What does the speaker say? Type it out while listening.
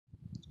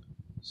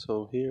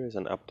So here is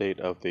an update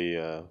of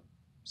the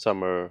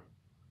summer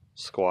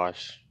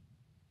squash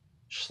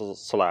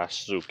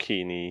slash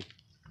zucchini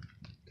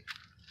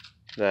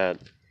that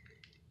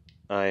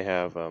I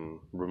have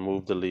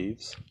removed the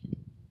leaves.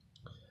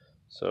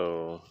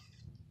 So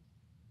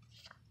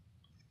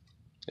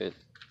it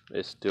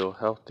is still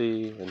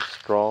healthy and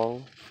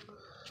strong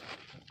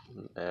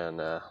and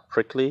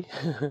prickly.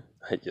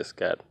 I just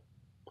got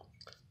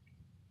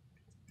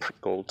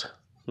prickled.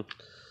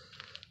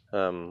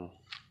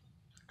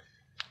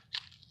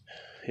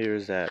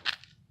 Here's that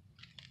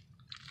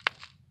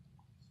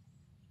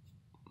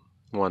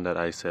one that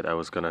I said I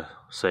was gonna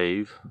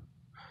save.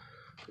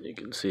 You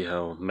can see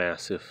how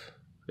massive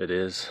it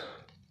is.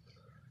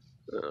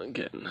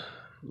 Again,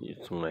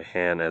 using my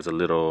hand as a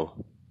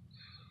little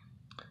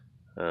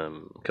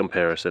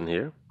comparison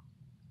here.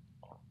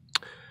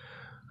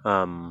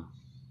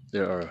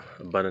 There are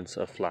abundance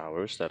of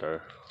flowers that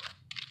are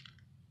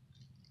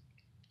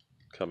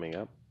coming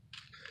up.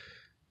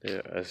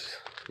 There, as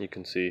you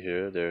can see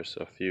here, there's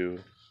a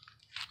few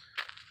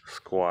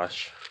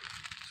squash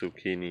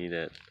zucchini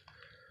that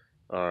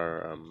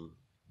are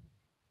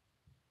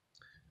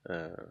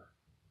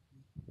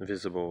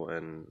visible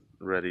and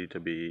ready to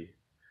be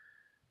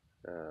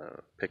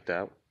picked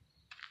out.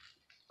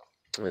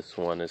 This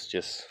one is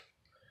just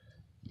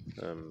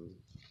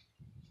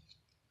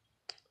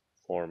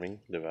forming,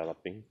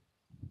 developing,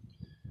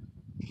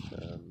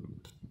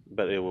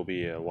 but it will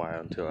be a while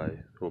until I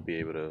will be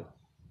able to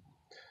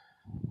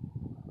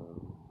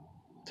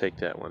take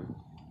that one.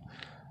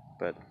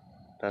 But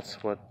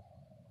that's what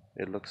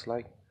it looks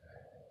like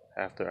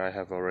after I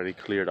have already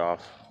cleared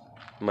off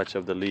much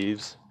of the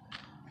leaves.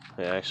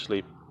 I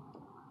actually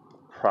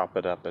prop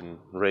it up and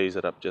raise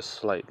it up just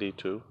slightly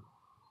too.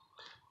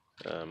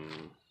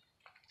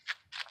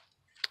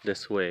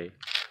 This way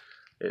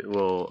it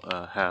will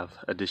have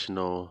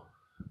additional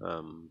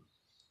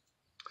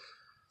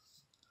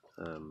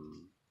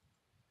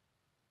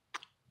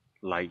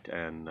light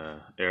and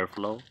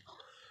airflow,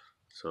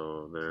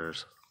 so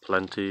there's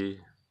plenty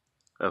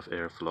of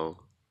airflow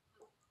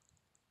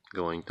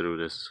going through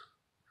this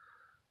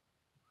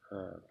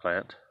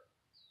plant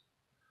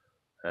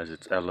as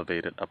it's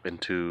elevated up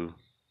into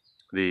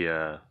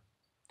the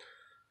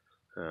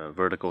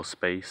vertical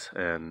space,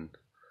 and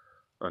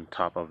on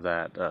top of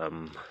that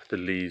the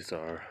leaves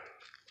are,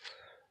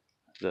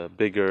 the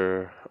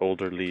bigger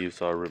older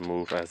leaves are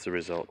removed as a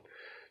result,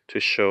 to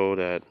show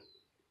that,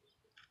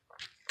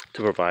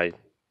 to provide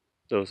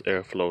those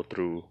airflow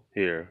through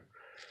here,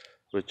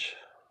 which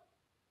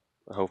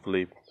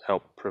hopefully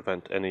help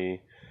prevent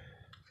any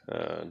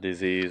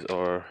disease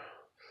or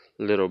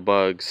little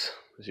bugs.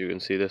 As you can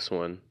see, this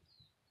one,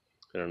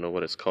 I don't know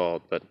what it's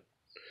called, but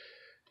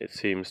it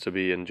seems to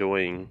be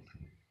enjoying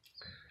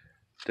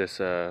this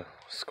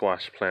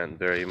squash plant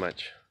very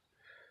much.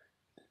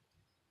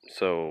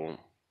 So,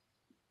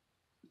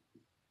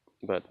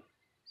 but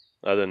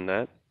other than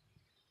that,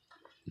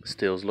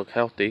 stills look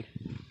healthy.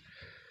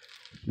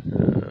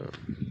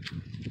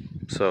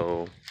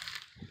 So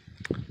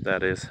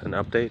that is an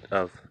update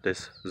of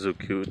this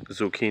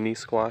zucchini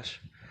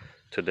squash.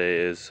 Today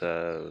is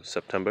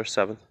September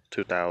 7th,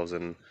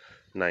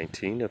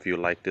 2019. If you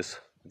like this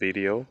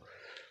video,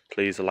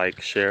 please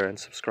like, share, and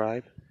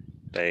subscribe.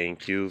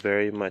 Thank you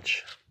very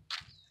much.